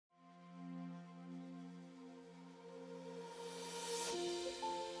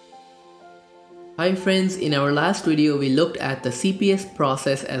Hi friends, in our last video we looked at the CPS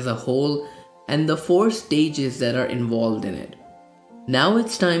process as a whole and the 4 stages that are involved in it. Now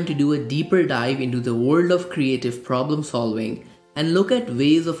it's time to do a deeper dive into the world of creative problem solving and look at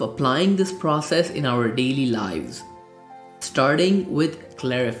ways of applying this process in our daily lives. Starting with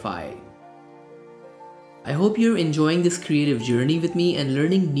Clarify. I hope you're enjoying this creative journey with me and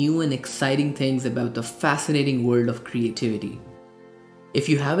learning new and exciting things about the fascinating world of creativity. If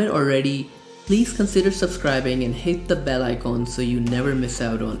you haven't already, please consider subscribing and hit the bell icon so you never miss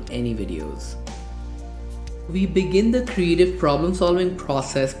out on any videos. We begin the creative problem solving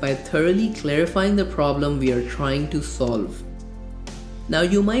process by thoroughly clarifying the problem we are trying to solve. Now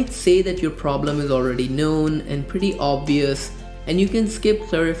you might say that your problem is already known and pretty obvious and you can skip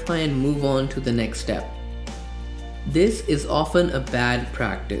clarify and move on to the next step. This is often a bad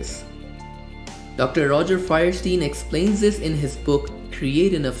practice. Dr. Roger Firestone explains this in his book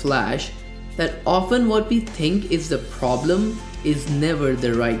Create in a Flash, that often what we think is the problem is never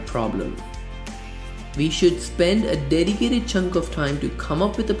the right problem. We should spend a dedicated chunk of time to come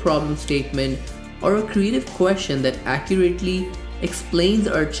up with a problem statement or a creative question that accurately explains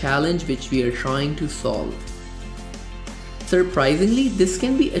our challenge which we are trying to solve. Surprisingly, this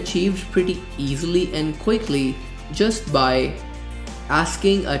can be achieved pretty easily and quickly just by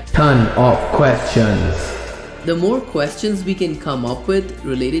asking a ton of questions. The more questions we can come up with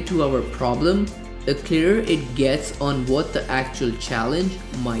related to our problem, the clearer it gets on what the actual challenge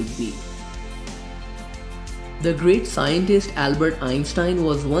might be. The great scientist Albert Einstein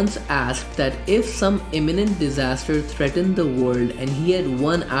was once asked that if some imminent disaster threatened the world and he had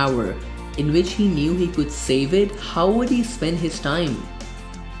 1 hour in which he knew he could save it, how would he spend his time?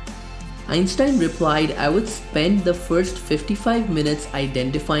 Einstein replied, "I would spend the first 55 minutes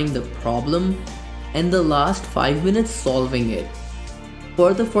identifying the problem and the last 5 minutes solving it."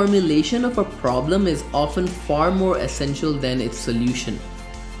 For the formulation of a problem is often far more essential than its solution.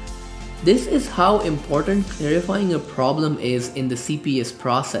 This is how important clarifying a problem is in the CPS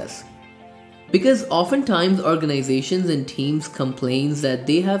process. Because oftentimes organizations and teams complain that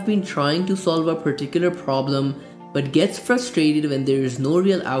they have been trying to solve a particular problem but gets frustrated when there is no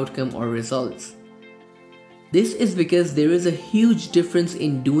real outcome or results. This is because there is a huge difference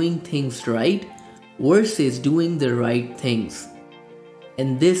in doing things right versus doing the right things.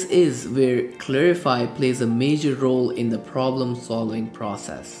 And this is where Clarify plays a major role in the problem solving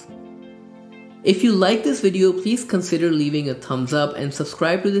process. If you like this video, please consider leaving a thumbs up and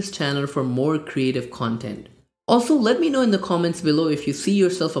subscribe to this channel for more creative content. Also, let me know in the comments below if you see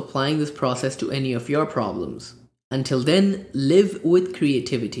yourself applying this process to any of your problems. Until then, live with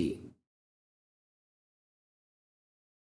creativity.